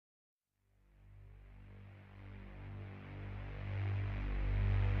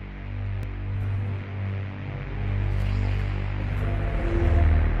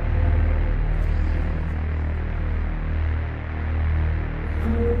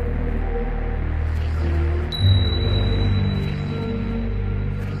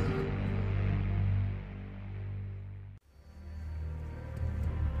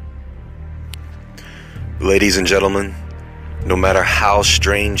Ladies and gentlemen, no matter how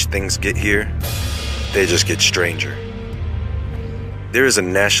strange things get here, they just get stranger. There is a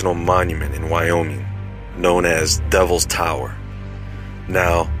national monument in Wyoming known as Devil's Tower.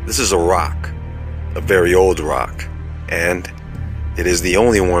 Now, this is a rock, a very old rock, and it is the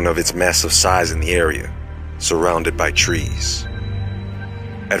only one of its massive size in the area, surrounded by trees.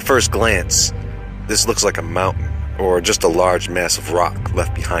 At first glance, this looks like a mountain or just a large mass of rock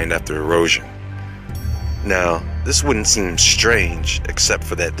left behind after erosion. Now, this wouldn't seem strange except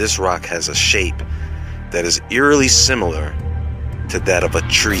for that this rock has a shape that is eerily similar to that of a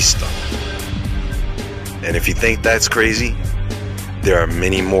tree stump. And if you think that's crazy, there are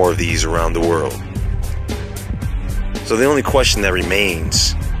many more of these around the world. So the only question that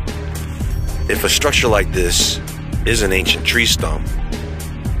remains, if a structure like this is an ancient tree stump,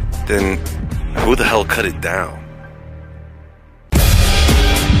 then who the hell cut it down?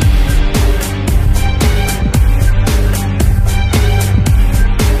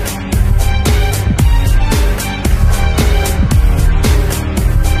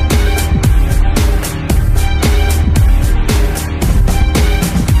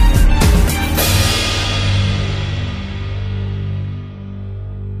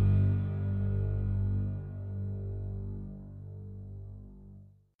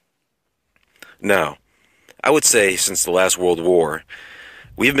 Now, I would say since the last World War,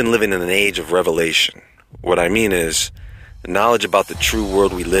 we've been living in an age of revelation. What I mean is, the knowledge about the true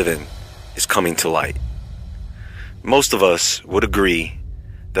world we live in is coming to light. Most of us would agree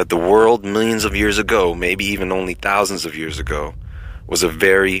that the world millions of years ago, maybe even only thousands of years ago, was a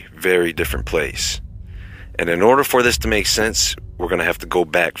very, very different place. And in order for this to make sense, we're going to have to go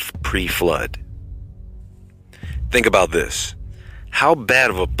back pre-flood. Think about this. How bad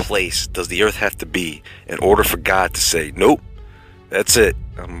of a place does the earth have to be in order for God to say, nope, that's it,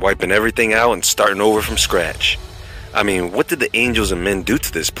 I'm wiping everything out and starting over from scratch? I mean, what did the angels and men do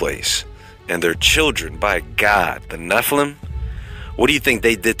to this place? And their children, by God, the Nephilim? What do you think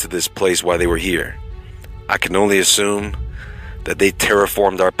they did to this place while they were here? I can only assume that they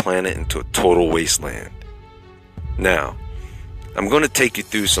terraformed our planet into a total wasteland. Now, I'm going to take you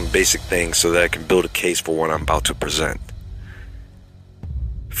through some basic things so that I can build a case for what I'm about to present.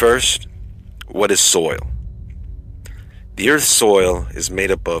 First, what is soil? The Earth's soil is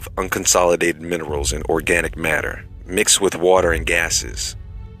made up of unconsolidated minerals and organic matter, mixed with water and gases,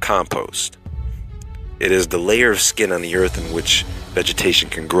 compost. It is the layer of skin on the Earth in which vegetation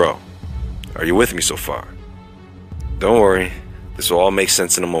can grow. Are you with me so far? Don't worry, this will all make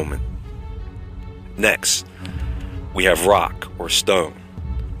sense in a moment. Next, we have rock or stone.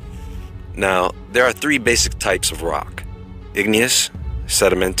 Now, there are three basic types of rock: igneous,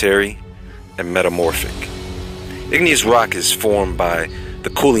 sedimentary, and metamorphic. Igneous rock is formed by the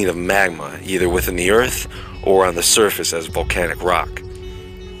cooling of magma, either within the earth or on the surface as volcanic rock.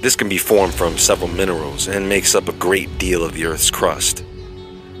 This can be formed from several minerals and makes up a great deal of the earth's crust.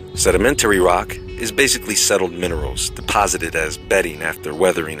 Sedimentary rock is basically settled minerals deposited as bedding after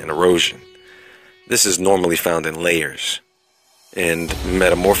weathering and erosion. This is normally found in layers. And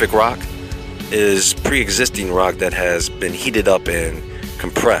metamorphic rock is pre-existing rock that has been heated up and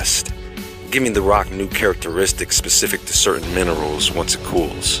compressed, giving the rock new characteristics specific to certain minerals once it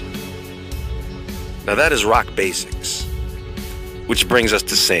cools. Now that is rock basics, which brings us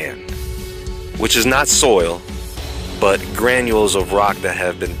to sand, which is not soil, but granules of rock that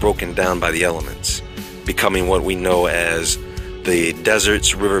have been broken down by the elements, becoming what we know as the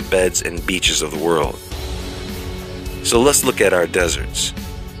deserts, riverbeds, and beaches of the world. So let's look at our deserts.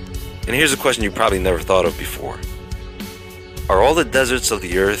 And here's a question you probably never thought of before. Are all the deserts of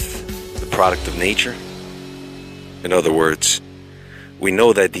the earth the product of nature? In other words, we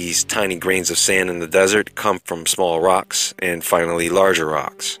know that these tiny grains of sand in the desert come from small rocks and finally larger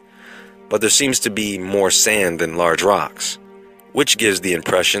rocks. But there seems to be more sand than large rocks, which gives the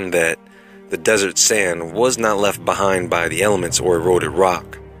impression that the desert sand was not left behind by the elements or eroded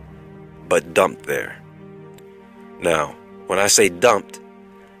rock, but dumped there. Now, when I say dumped,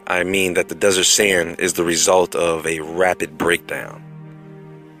 I mean that the desert sand is the result of a rapid breakdown.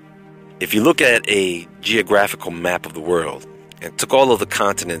 If you look at a geographical map of the world and took all of the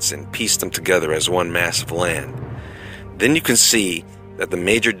continents and pieced them together as one mass of land, then you can see that the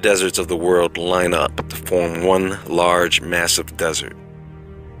major deserts of the world line up to form one large massive desert.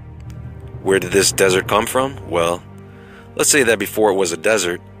 Where did this desert come from? Well, let's say that before it was a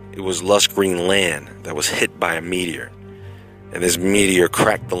desert, it was lush green land that was hit by a meteor. And this meteor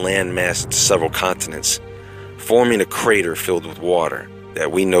cracked the land mass into several continents, forming a crater filled with water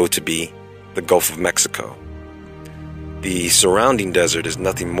that we know to be the Gulf of Mexico. The surrounding desert is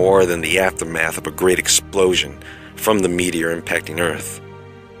nothing more than the aftermath of a great explosion from the meteor impacting Earth.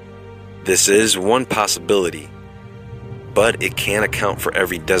 This is one possibility, but it can't account for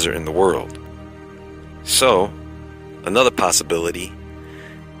every desert in the world. So, another possibility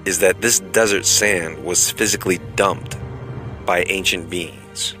is that this desert sand was physically dumped by ancient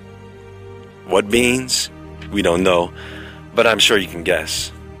beings. What beings? We don't know, but I'm sure you can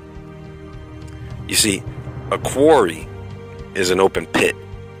guess. You see, a quarry is an open pit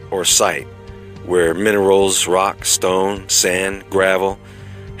or site where minerals, rock, stone, sand, gravel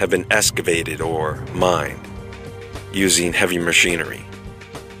have been excavated or mined using heavy machinery.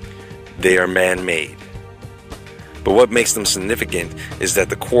 They are man-made. But what makes them significant is that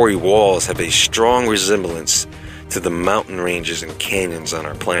the quarry walls have a strong resemblance to the mountain ranges and canyons on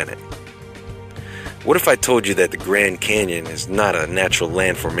our planet. What if I told you that the Grand Canyon is not a natural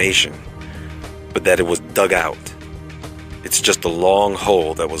land formation, but that it was dug out? It's just a long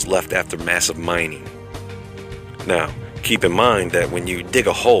hole that was left after massive mining. Now, keep in mind that when you dig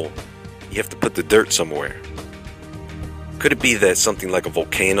a hole, you have to put the dirt somewhere. Could it be that something like a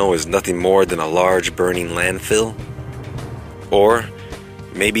volcano is nothing more than a large burning landfill? Or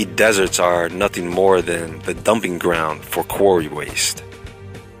maybe deserts are nothing more than the dumping ground for quarry waste.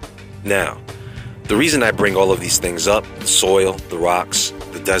 Now, the reason I bring all of these things up, the soil, the rocks,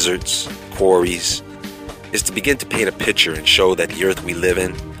 the deserts, quarries, is to begin to paint a picture and show that the earth we live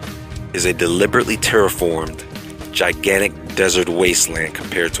in is a deliberately terraformed, gigantic desert wasteland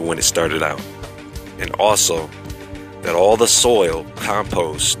compared to when it started out. And also, that all the soil,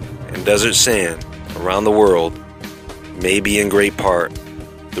 compost, and desert sand around the world may be in great part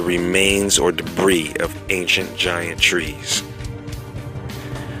the remains or debris of ancient giant trees.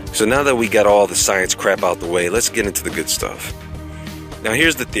 So now that we got all the science crap out the way, let's get into the good stuff. Now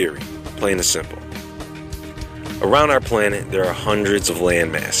here's the theory, plain and simple. Around our planet, there are hundreds of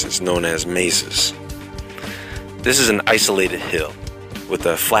land masses known as mesas. This is an isolated hill with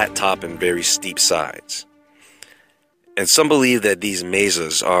a flat top and very steep sides. And some believe that these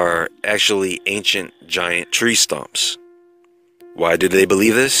mesas are actually ancient giant tree stumps. Why do they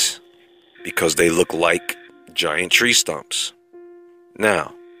believe this? Because they look like giant tree stumps.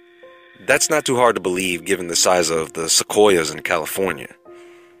 Now, that's not too hard to believe given the size of the sequoias in California.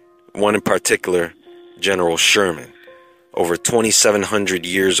 One in particular, General Sherman, over 2,700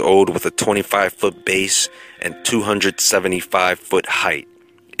 years old with a 25-foot base and 275-foot height.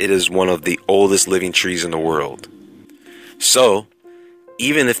 It is one of the oldest living trees in the world. So,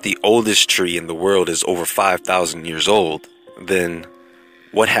 even if the oldest tree in the world is over 5,000 years old, then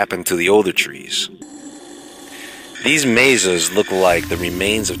what happened to the older trees? These mesas look like the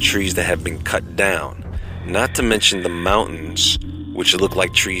remains of trees that have been cut down, not to mention the mountains, which look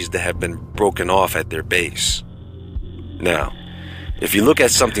like trees that have been broken off at their base. Now, if you look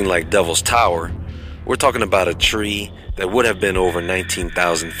at something like Devil's Tower, we're talking about a tree that would have been over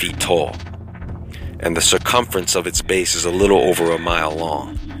 19,000 feet tall, and the circumference of its base is a little over a mile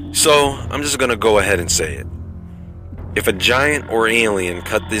long. So, I'm just gonna go ahead and say it. If a giant or alien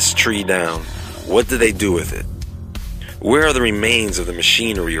cut this tree down, what did they do with it? Where are the remains of the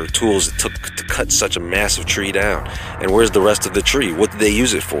machinery or tools it took to cut such a massive tree down? And where's the rest of the tree? What did they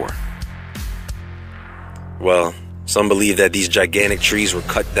use it for? Well, some believe that these gigantic trees were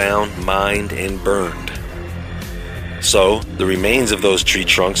cut down, mined, and burned. So, the remains of those tree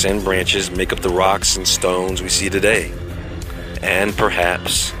trunks and branches make up the rocks and stones we see today. And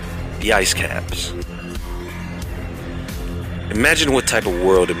perhaps the ice caps. Imagine what type of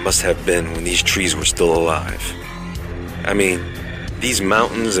world it must have been when these trees were still alive. I mean, these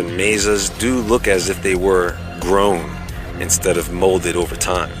mountains and mesas do look as if they were grown instead of molded over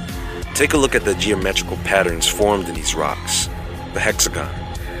time. Take a look at the geometrical patterns formed in these rocks, the hexagon.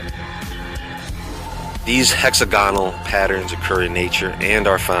 These hexagonal patterns occur in nature and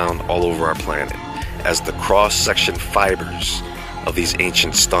are found all over our planet as the cross-section fibers of these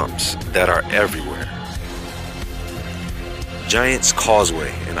ancient stumps that are everywhere. Giant's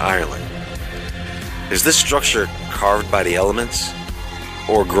Causeway in Ireland. Is this structure carved by the elements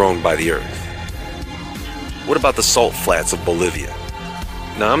or grown by the earth? What about the salt flats of Bolivia?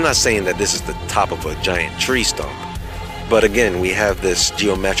 Now, I'm not saying that this is the top of a giant tree stump, but again, we have this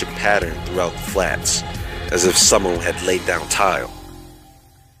geometric pattern throughout the flats, as if someone had laid down tile.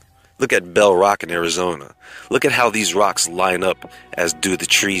 Look at Bell Rock in Arizona. Look at how these rocks line up as do the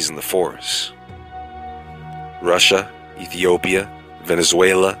trees in the forest. Russia, Ethiopia,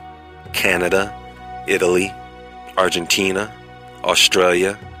 Venezuela, Canada, Italy, Argentina,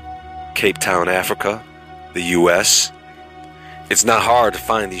 Australia, Cape Town, Africa, the US. It's not hard to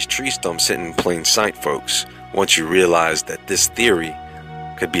find these tree stumps hidden in plain sight, folks. once you realize that this theory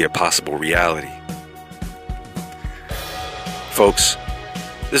could be a possible reality. Folks,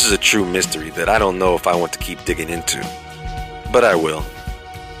 this is a true mystery that I don't know if I want to keep digging into, but I will.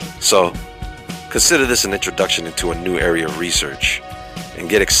 So, consider this an introduction into a new area of research, and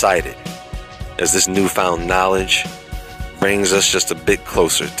get excited as this newfound knowledge brings us just a bit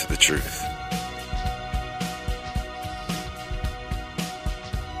closer to the truth.